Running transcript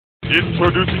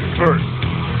Introducing first,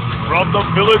 from the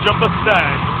village of the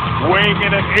Stag, weighing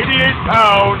in at 88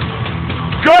 pounds,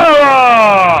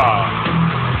 Gara!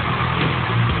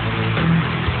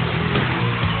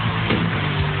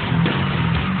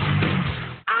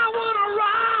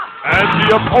 And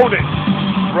the opponent,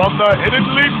 from the Hidden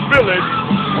Leaf Village,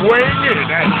 weighing in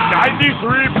at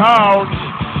 93 pounds,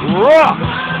 Rock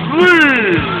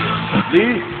Lee!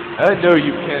 Lee, I know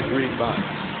you can't read minds.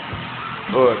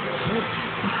 Or...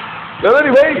 Well,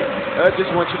 anyway, I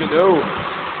just want you to know,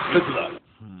 good luck.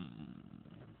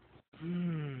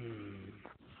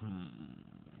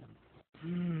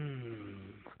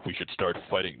 We should start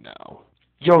fighting now.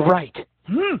 You're right.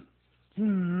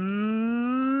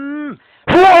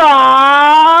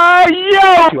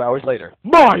 2 hours later.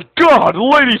 My God,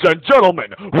 ladies and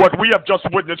gentlemen, what we have just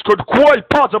witnessed could quite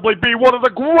possibly be one of the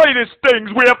greatest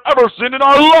things we have ever seen in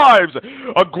our lives.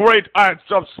 A great act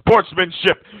of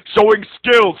sportsmanship, showing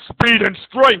skill, speed, and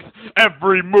strength.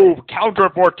 Every move, counter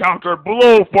for counter,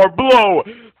 blow for blow.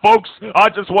 Folks, I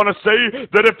just want to say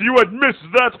that if you had missed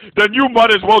that, then you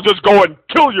might as well just go and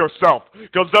kill yourself,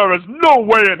 because there is no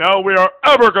way in hell we are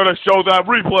ever going to show that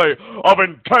replay of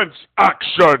intense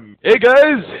action. Hey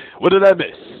guys, what did I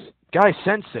miss? Gai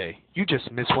Sensei, you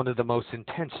just missed one of the most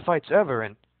intense fights ever,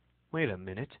 and... Wait a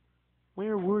minute.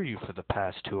 Where were you for the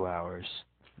past 2 hours?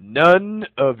 None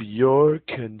of your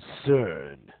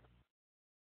concern.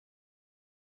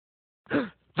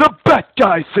 The Bat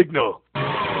Guy signal!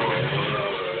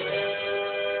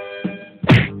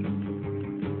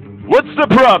 What's the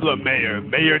problem,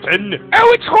 Mayorton?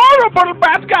 Oh, it's horrible,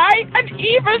 Bad Guy! An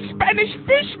evil Spanish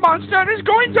fish monster is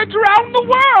going to drown the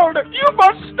world! You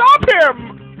must stop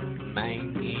him! My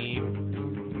name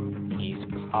is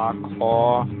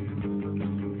Paco,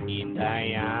 and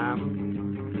I am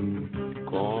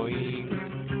going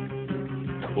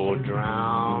to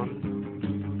drown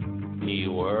the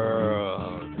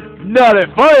world. Not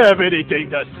if I have anything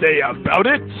to say about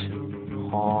it!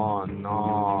 Oh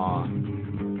no.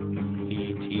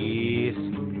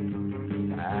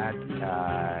 That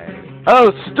guy.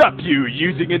 I'll stop you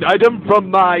using an item from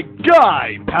my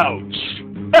Guy pouch.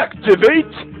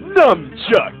 Activate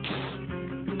nunchucks.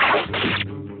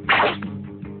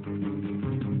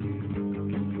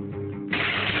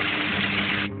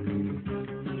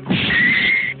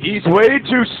 He's way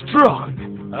too strong.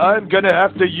 I'm gonna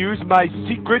have to use my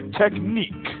secret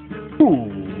technique.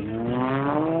 Ooh.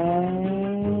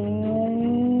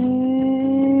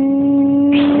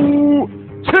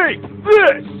 Take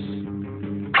this!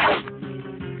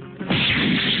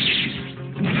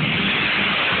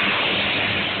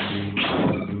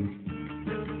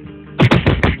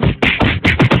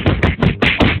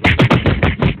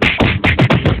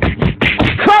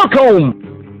 Cock'em!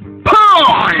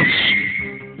 Punch!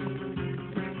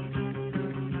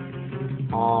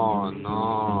 Oh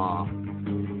no.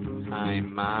 I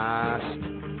must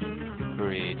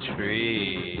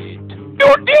retreat.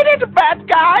 You did it, Bad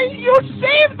Guy! You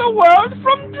saved the world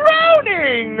from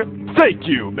drowning! Thank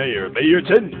you, Mayor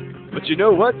Mayorton. But you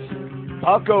know what?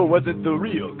 Paco wasn't the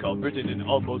real culprit in an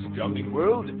almost drowning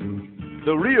world.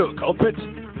 The real culprit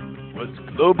was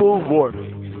global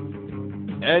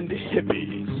warming and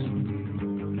hippies.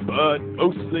 But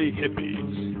mostly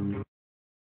hippies.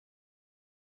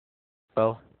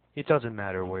 Well, it doesn't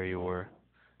matter where you were.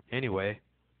 Anyway,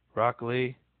 Rock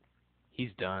Lee,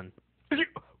 he's done.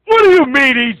 What do you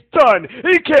mean he's done?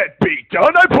 He can't be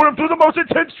done. I put him through the most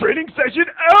intense training session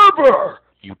ever.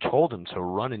 You told him to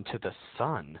run into the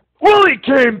sun. Well, he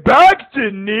came back,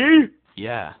 didn't he?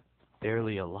 Yeah,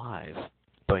 barely alive.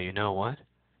 But you know what?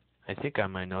 I think I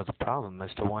might know the problem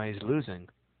as to why he's losing.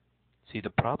 See, the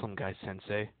problem, Gai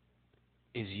Sensei,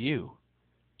 is you.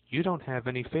 You don't have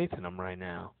any faith in him right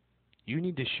now. You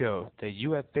need to show that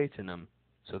you have faith in him,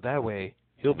 so that way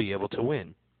he'll be able to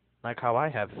win. Like how I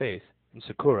have faith in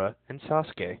Sakura and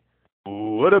Sasuke.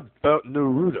 What about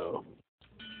Naruto?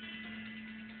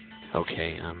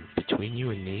 Okay, between you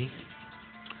and me,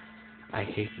 I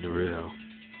hate Naruto.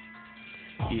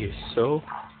 He is so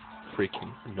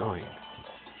freaking annoying.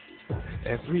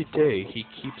 Every day he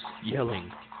keeps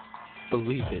yelling.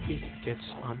 Believe it, it gets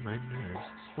on my nerves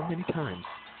so many times.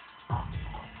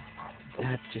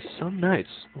 That just some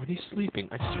nights, when he's sleeping,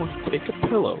 I just want to take a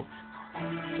pillow.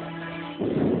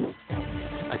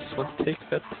 I just want to take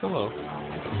that pillow to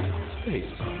his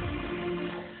face.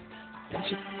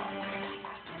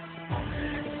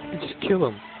 And just kill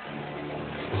him.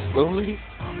 Slowly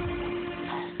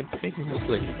and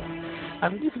painlessly. I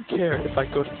don't even care if I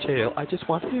go to jail. I just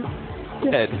want him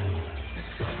dead.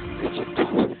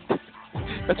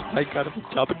 That's why I got him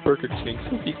a job at Burger King,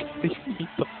 so he can leave me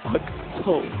the fuck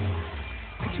alone.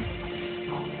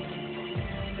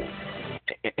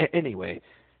 Anyway,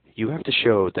 you have to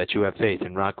show that you have faith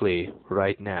in Rock Lee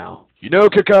right now. You know,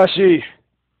 Kakashi,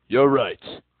 you're right.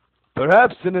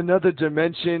 Perhaps in another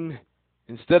dimension,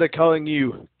 instead of calling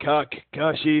you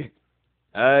Kakashi,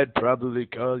 I'd probably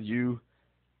call you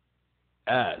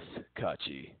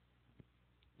Kachi.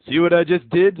 See what I just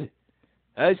did?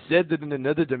 I said that in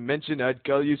another dimension I'd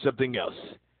call you something else.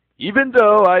 Even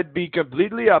though I'd be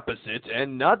completely opposite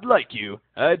and not like you,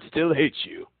 I'd still hate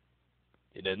you.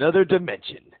 In another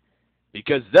dimension.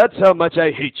 Because that's how much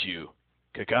I hate you,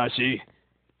 Kakashi.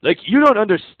 Like, you don't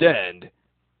understand.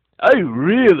 I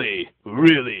really,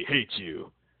 really hate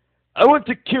you. I want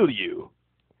to kill you.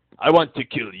 I want to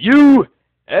kill you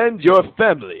and your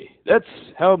family. That's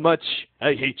how much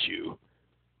I hate you.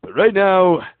 But right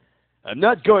now, I'm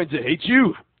not going to hate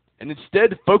you, and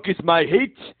instead focus my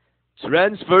hate,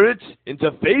 transfer it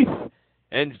into faith,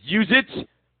 and use it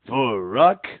for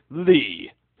Rock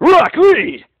Lee. Rock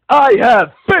Lee! I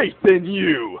have faith in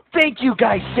you! Thank you,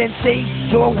 Gai Sensei.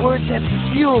 Your words have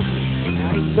fueled me, and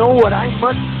I know what I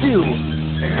must do.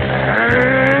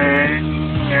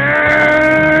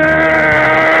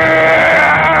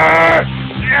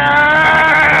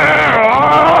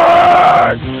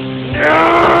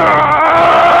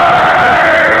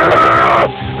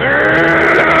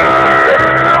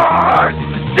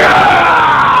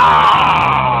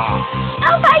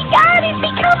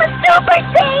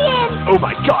 Oh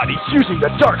my god, he's using the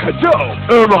Dark Hado!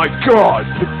 Oh my god,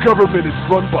 the government is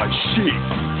run by sheep.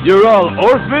 You're all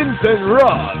orphans and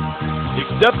robbed.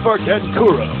 Except for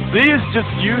Kankuro. Lee has just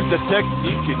used a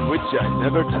technique in which I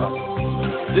never taught.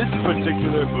 This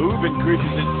particular move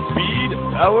increases his speed,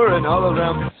 power, and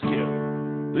all-around skill.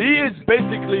 Lee has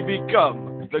basically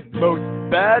become the most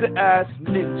badass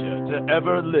ninja to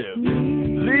ever live.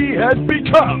 Lee has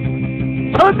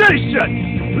become the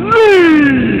nation!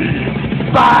 Lee!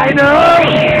 Final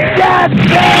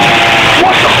Deathmatch!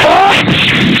 What the fuck?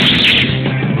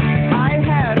 I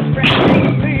had a friend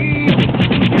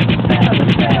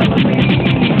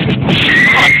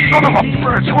Son of a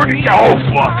bitch, where'd he go?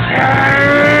 Fuck.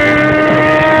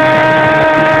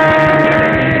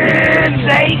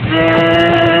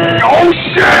 Satan! Oh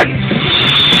shit!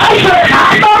 I'm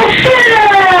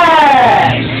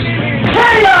finish!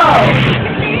 KO!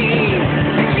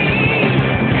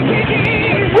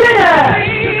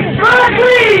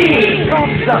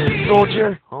 Thumbs up, soldier!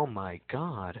 Oh my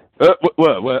god.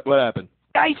 What happened?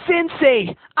 Gai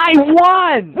Sensei, I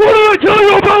won! What did I tell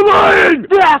you about lying?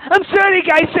 Yeah, I'm sorry,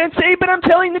 Gai Sensei, but I'm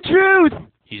telling the truth.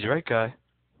 He's right, Guy.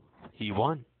 He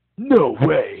won. No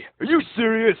way! Are you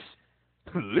serious?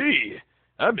 Lee,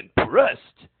 I'm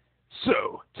impressed.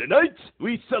 So, tonight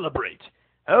we celebrate.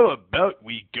 How about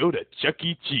we go to Chuck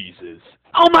E. Cheese's?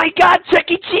 Oh my God, Chuck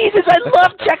E. Cheese's! I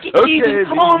love Chuck E. Cheese's!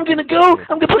 Lee. Oh, I'm gonna go!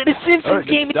 I'm gonna play the Simpsons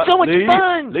game. It's so much Lee,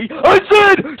 fun! Lee, I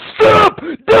said stop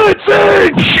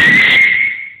dancing!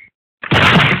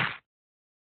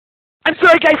 I'm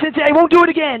sorry, Gai Sensei. I won't do it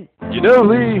again. You know,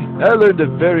 Lee, I learned a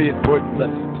very important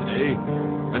lesson today.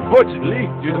 Unfortunately,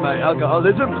 due to my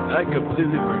alcoholism, I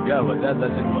completely forgot what that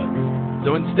lesson was.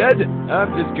 So instead,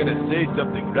 I'm just gonna say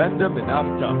something random and off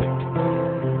topic.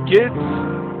 Kids,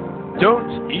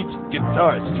 don't eat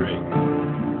guitar string.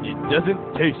 It doesn't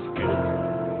taste good.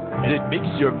 And it makes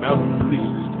your mouth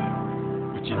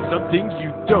bleed. Which is something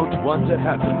you don't want to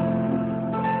happen.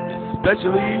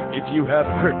 Especially if you have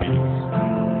herpes.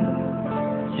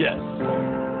 Yes.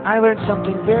 I learned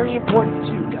something very important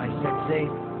too, Gai Sensei.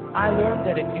 I learned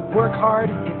that if you work hard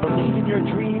and believe in your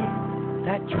dream,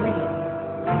 that dream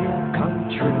will come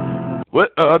true.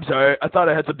 What? Oh, I'm sorry. I thought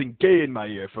I had something gay in my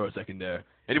ear for a second there.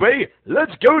 Anyway,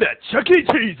 let's go to Chuck E.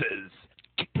 Cheese's.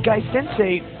 Gai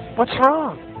Sensei, what's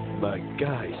wrong? My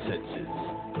guy senses.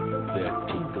 They're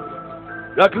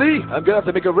tingling. Rock Lee, I'm gonna have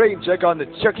to make a rain check on the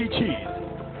Chuck E. Cheese.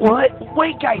 What?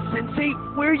 Wait, Gai Sensei,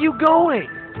 where are you going?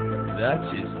 That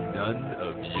is none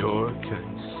of your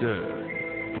concern.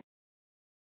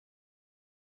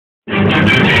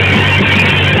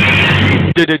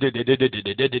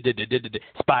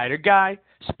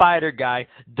 Spider Guy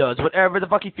does whatever the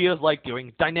fuck he feels like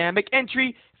doing. Dynamic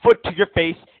entry, foot to your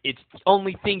face. It's the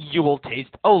only thing you will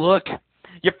taste. Oh look,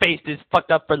 your face is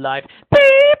fucked up for life.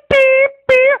 Beep beep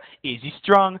beep. Is he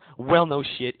strong? Well, no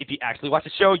shit. If you actually watch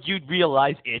the show, you'd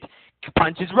realize it.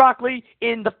 Punches Rock Lee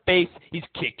in the face. He's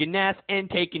kicking ass and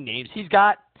taking names. He's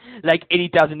got like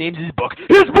 80,000 names in his book.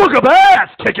 His book of ass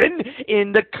kicking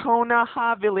in the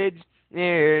Konoha village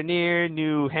near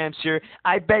New Hampshire.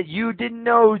 I bet you didn't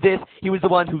know this. He was the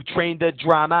one who trained the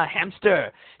drama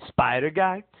hamster. Spider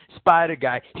Guy.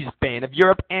 He's a fan of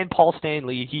Europe and Paul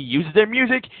Stanley. He uses their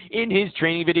music in his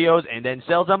training videos and then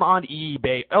sells them on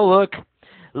eBay. Oh look,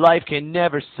 life can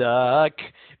never suck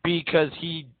because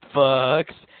he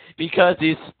fucks because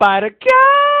he's Spider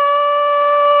Guy.